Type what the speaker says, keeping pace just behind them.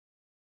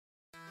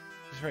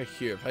It's right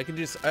here. If I could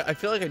just, I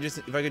feel like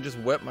if I could just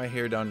wet my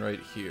hair down right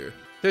here.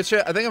 I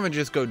think I'm gonna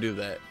just go do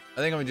that.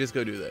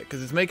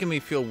 Because it's making me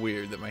feel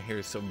weird that my hair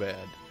is so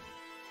bad.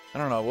 I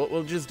don't know.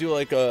 We'll just do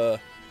like a,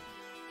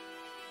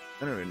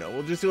 I don't even know.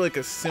 We'll just do like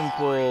a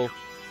simple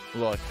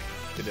look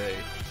today.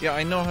 Yeah,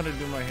 I know how to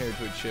do my hair,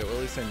 Twitch shit. Well,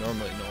 at least I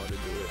normally know how to do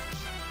it.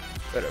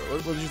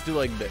 Whatever. We'll just do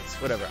like this.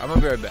 Whatever. I'm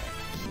gonna be right back.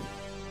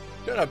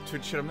 Shut up,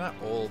 Twitch shit. I'm not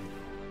old.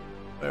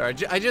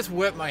 Whatever. I just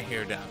wet my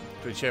hair down,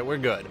 Twitch shit. We're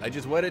good. I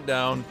just wet it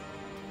down.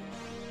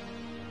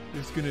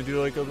 Just gonna do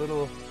like a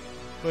little,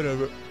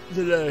 whatever,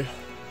 today.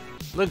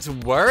 Looks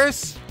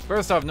worse?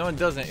 First off, no it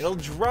doesn't. It'll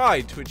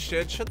dry, Twitch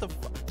chat. Shut the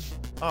fuck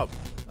up.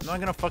 I'm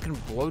not gonna fucking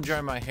blow dry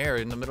my hair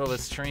in the middle of a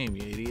stream,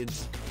 you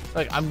idiots.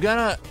 Like,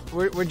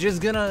 we're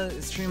just gonna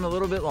stream a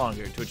little bit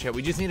longer, Twitch chat.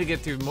 We just need to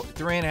get through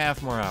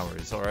 3.5 more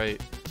hours, alright?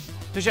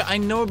 Twitch chat, I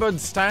know about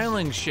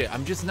styling shit.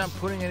 I'm just not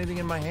putting anything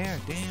in my hair.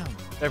 Damn.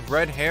 I have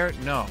red hair?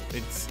 No,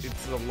 it's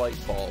the light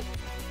bulb.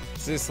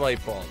 It's this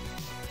light bulb.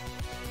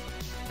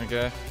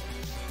 Okay?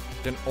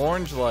 It's an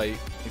orange light.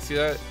 You see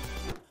that?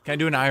 Can I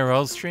do an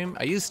IRL stream?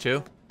 I used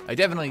to. I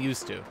definitely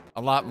used to.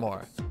 A lot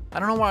more. I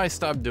don't know why I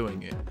stopped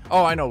doing it.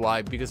 Oh, I know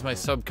why. Because my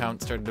sub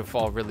count started to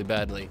fall really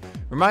badly.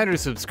 Reminder to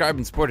subscribe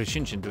and support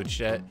Hashinshin, Twitch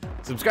chat.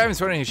 Subscribe and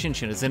support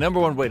Hashinshin is the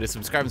 #1 way to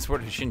subscribe and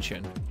support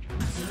Hashinshin.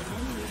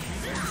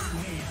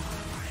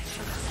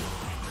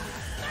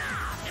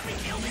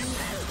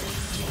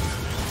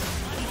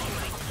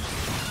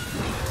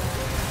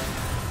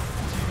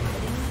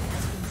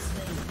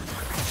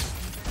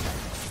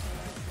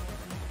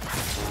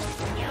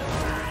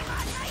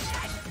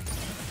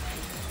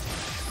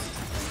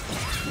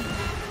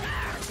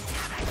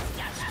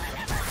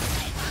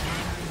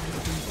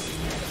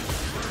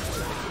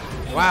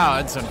 Wow,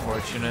 that's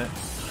unfortunate.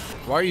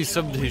 Why are you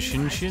subbed to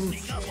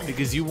Hashinshin?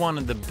 Because you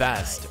wanted the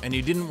best, and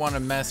you didn't want to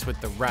mess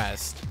with the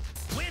rest.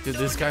 Dude,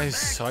 this guy is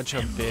such a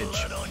bitch.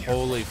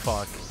 Holy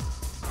fuck.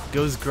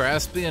 Goes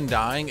grasping and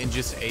dying and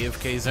just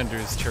AFKs under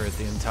his turret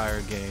the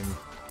entire game.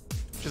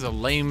 Just a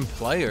lame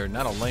player,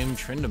 not a lame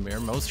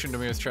Tryndamere. Most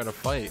Tryndameres try to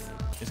fight.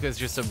 This guy's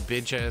just a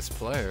bitch-ass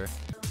player.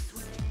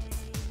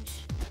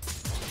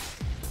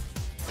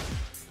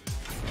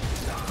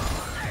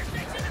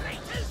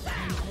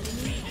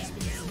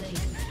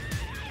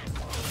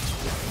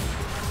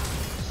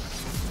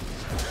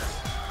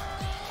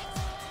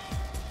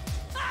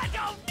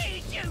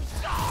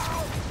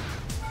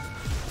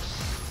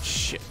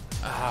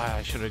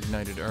 I should have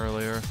ignited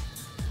earlier.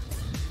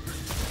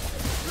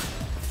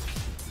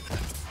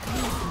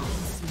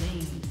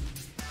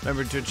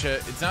 Remember, Twitch,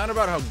 it's not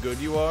about how good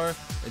you are.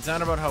 It's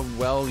not about how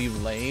well you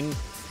lane.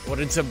 What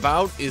it's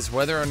about is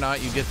whether or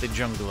not you get the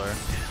jungler.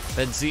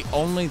 That's the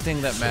only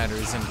thing that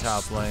matters in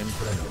top lane.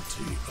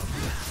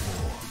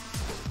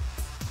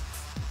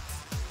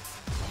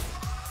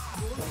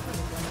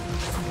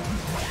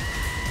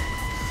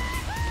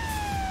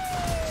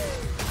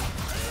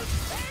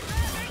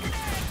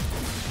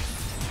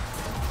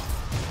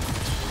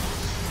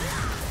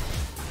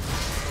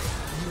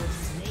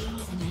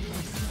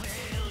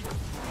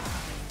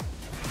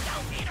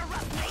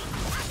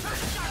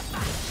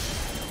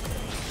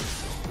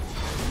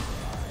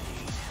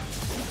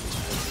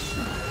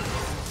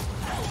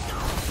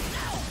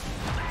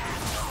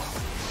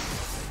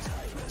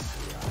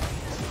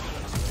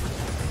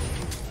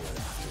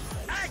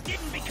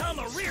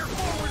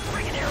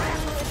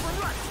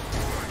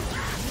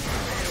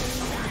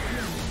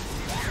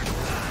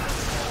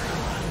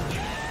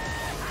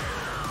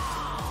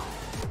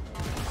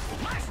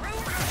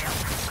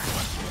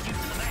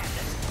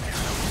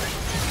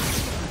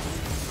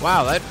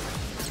 Wow, that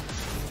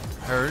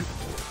hurt.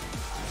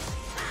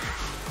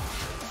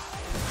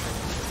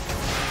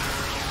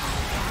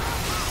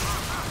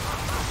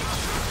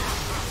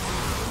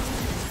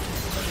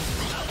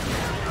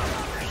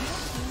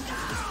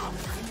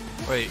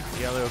 Wait,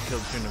 Galio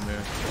killed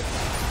Tryndamere.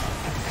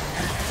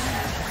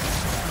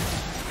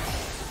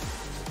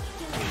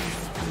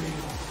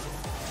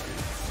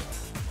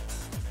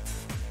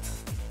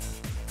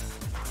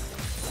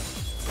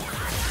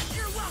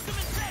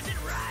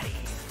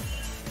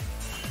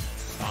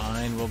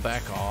 Fine, we'll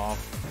back off.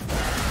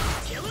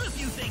 Killing a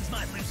few things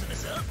might loosen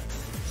us up.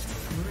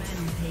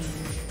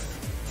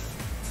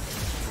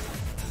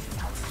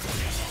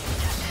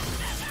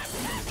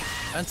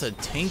 That's a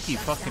tanky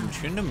fucking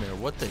Tryndamere.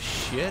 What the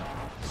shit?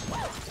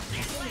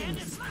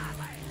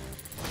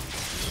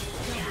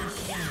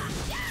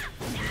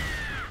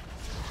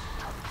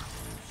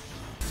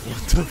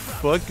 What the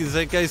fuck is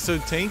that guy so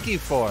tanky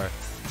for?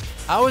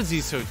 How is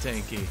he so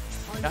tanky?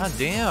 God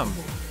damn.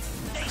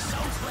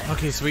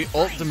 Okay, so we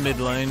ult the mid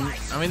lane.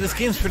 I mean, this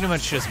game's pretty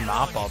much just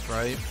mop up,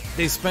 right?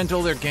 They spent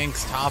all their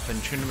ganks top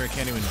and Tryndamere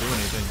can't even do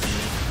anything to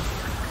me.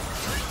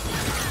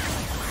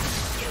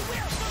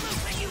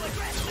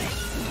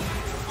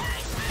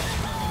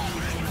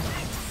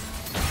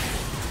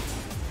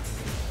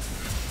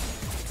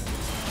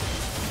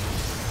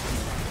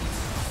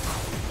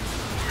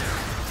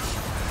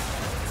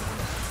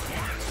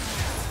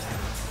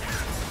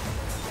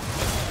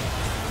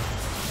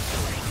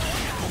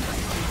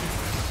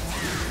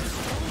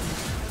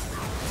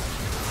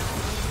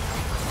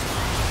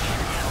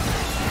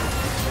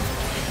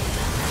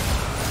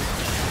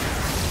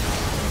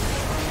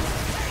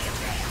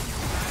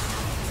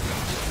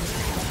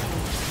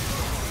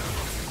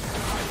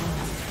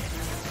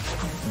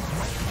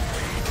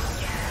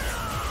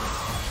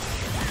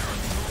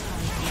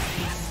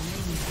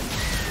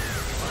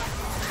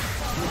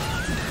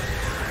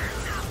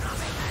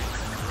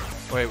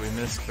 Wait, we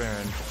missed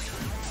Baron.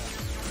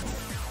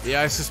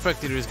 Yeah, I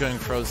suspected he was going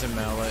Frozen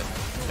Mallet.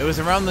 It was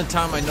around the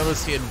time I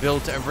noticed he had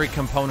built every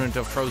component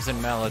of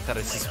Frozen Mallet that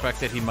I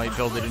suspected he might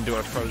build it into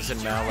a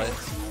Frozen Mallet.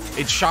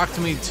 It shocked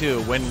me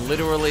too, when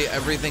literally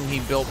everything he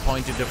built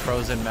pointed to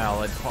Frozen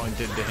Mallet,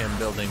 pointed to him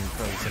building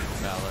Frozen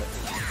Mallet.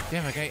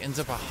 Damn, that guy ends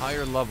up a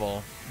higher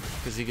level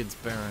because he gets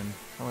Baron.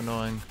 How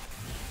annoying.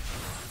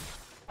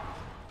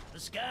 The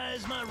sky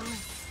is my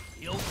roof,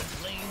 the open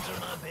plains are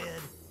my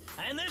bed,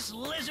 and this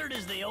lizard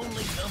is the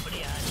only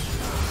company I need.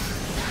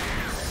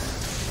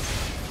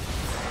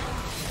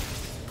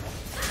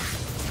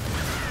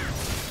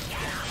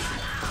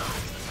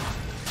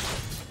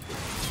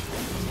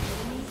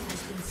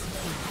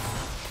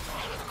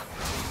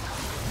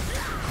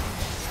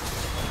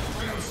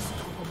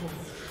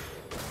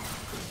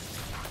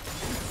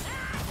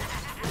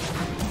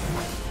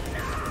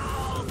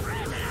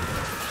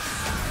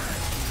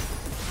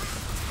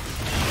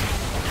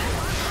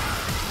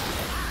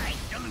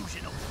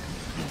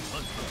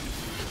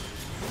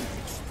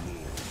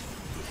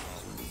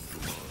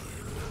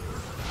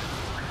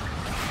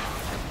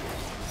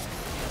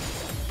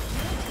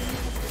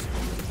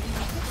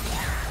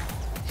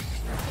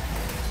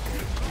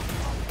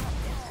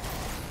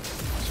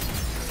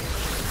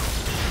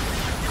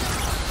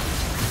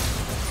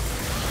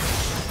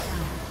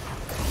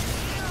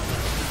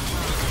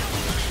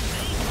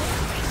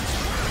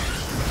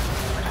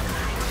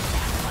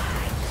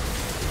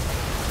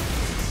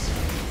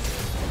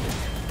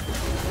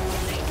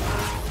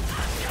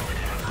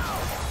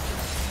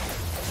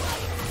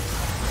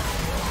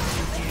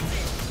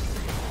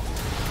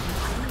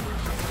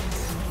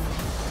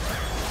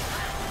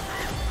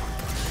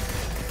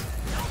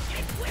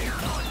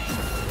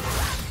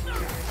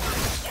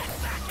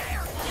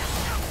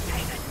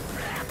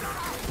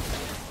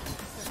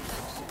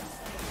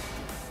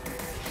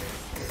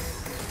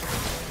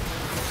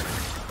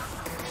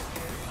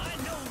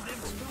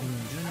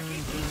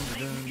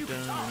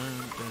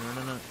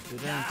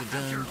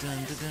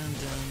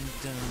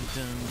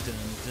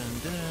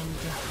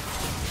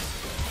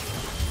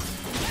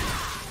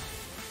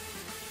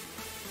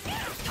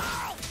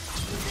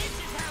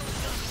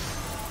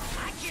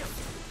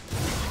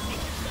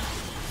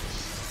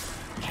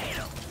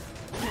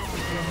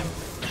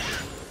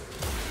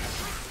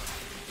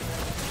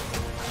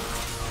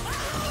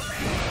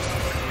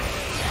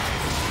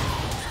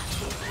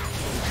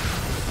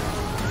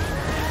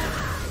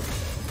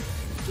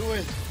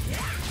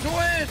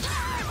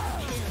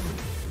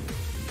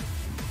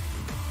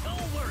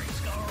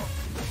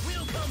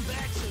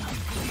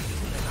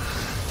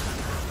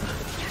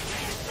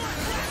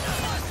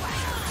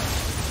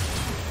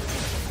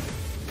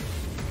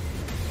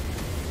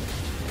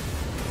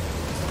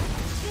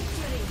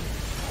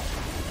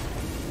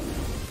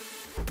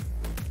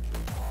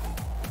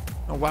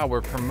 Oh wow,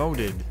 we're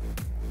promoted.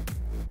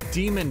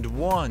 Demon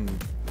 1.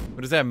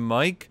 What is that,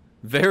 Mike?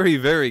 Very,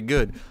 very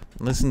good.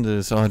 Listen to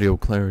this audio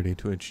clarity,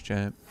 Twitch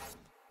chat.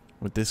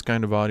 With this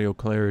kind of audio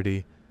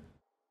clarity,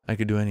 I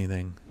could do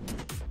anything.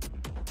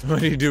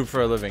 What do you do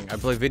for a living? I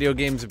play video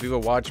games and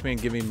people watch me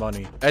and give me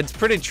money. It's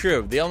pretty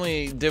true. The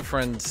only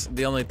difference,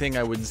 the only thing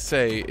I would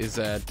say is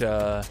that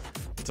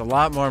it's a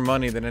lot more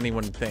money than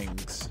anyone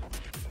thinks.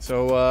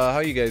 So, how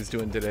you guys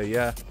doing today?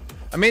 Yeah.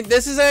 I mean,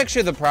 this is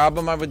actually the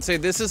problem. I would say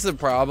this is the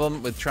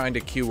problem with trying to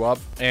queue up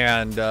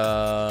and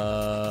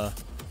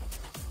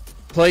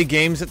play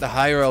games at the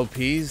higher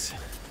LPs.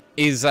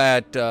 Is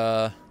that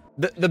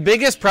the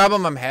biggest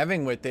problem I'm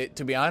having with it,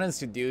 to be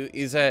honest with you,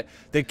 is that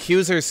the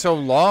queues are so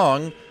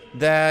long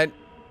that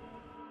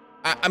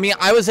I mean,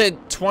 I was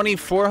at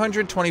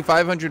 2,400,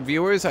 2,500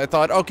 viewers. I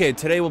thought, okay,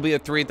 today will be a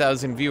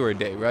 3,000 viewer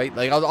day, right?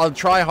 Like, I'll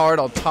try hard,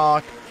 I'll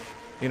talk,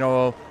 you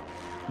know,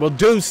 we'll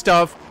do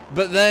stuff.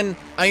 But then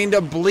I end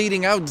up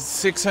bleeding out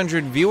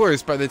 600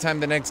 viewers by the time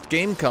the next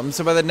game comes.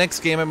 So by the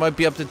next game, it might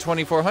be up to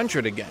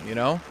 2,400 again, you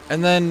know?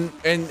 And then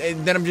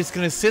then I'm just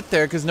gonna sit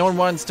there because no one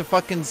wants to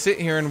fucking sit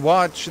here and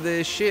watch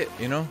this shit,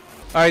 you know? All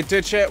right,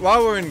 Twitch chat,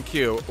 while we're in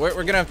queue, we're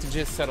gonna have to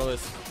just settle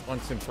this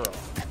once and for all.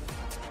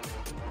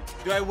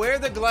 Do I wear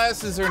the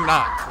glasses or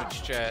not,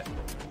 Twitch chat?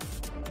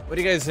 What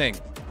do you guys think?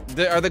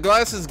 Are the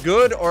glasses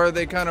good or are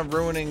they kind of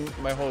ruining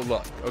my whole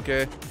look,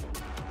 okay?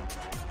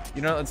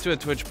 You know, let's do a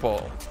Twitch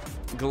poll.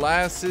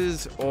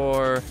 Glasses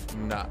or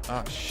not?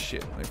 Oh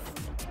shit.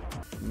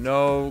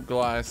 No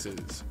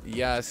glasses.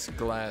 Yes,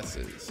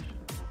 glasses.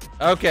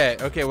 Okay,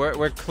 okay,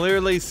 we're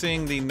clearly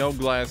seeing the no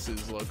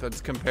glasses look. Let's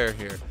compare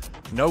here.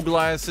 No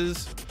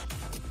glasses.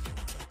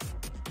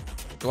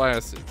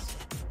 Glasses.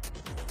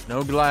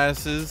 No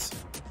glasses.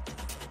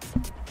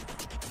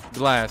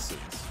 Glasses.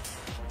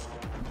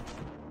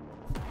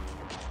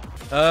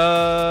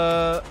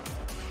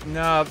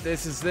 No,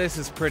 this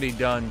is pretty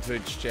done,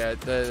 Twitch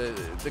chat.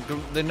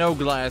 The no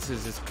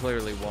glasses is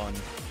clearly one.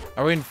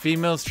 Are we in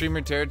female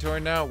streamer territory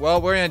now? Well,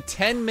 we're in a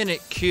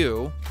 10-minute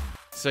queue,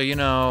 so you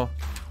know,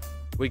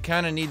 we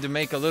kind of need to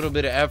make a little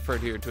bit of effort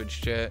here,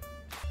 Twitch chat.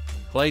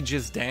 Play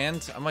Just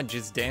Dance? I might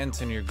just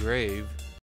dance in your grave.